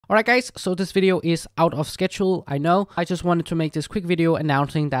Alright guys, so this video is out of schedule, I know. I just wanted to make this quick video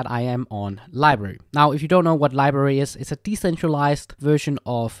announcing that I am on LBRY. Now, if you don't know what LBRY is, it's a decentralized version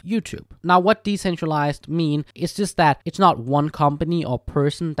of YouTube. Now, what decentralized mean is just that it's not one company or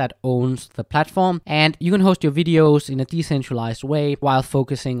person that owns the platform, and you can host your videos in a decentralized way while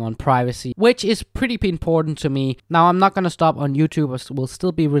focusing on privacy, which is pretty important to me. Now, I'm not gonna stop on YouTube. I will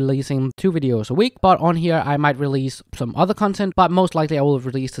still be releasing 2 videos a week, but on here I might release some other content, but most likely I will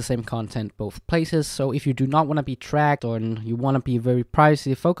release the same content both places. So if you do not want to be tracked or you want to be very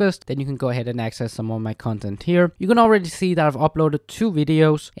privacy focused, then you can go ahead and access some of my content here. You can already see that I've uploaded 2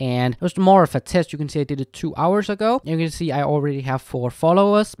 videos, and it was more of a test. You can see I did it 2 hours ago. You can see I already have 4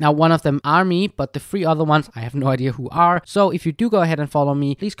 followers. Now, one of them are me, but the 3 other ones I have no idea who are. So if you do go ahead and follow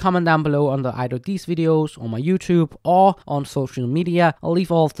me, please comment down below under either these videos on my YouTube or on social media. I'll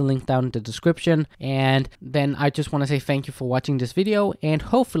leave all of the links down in the description. And then I just want to say thank you for watching this video, and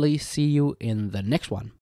hopefully see you in the next one.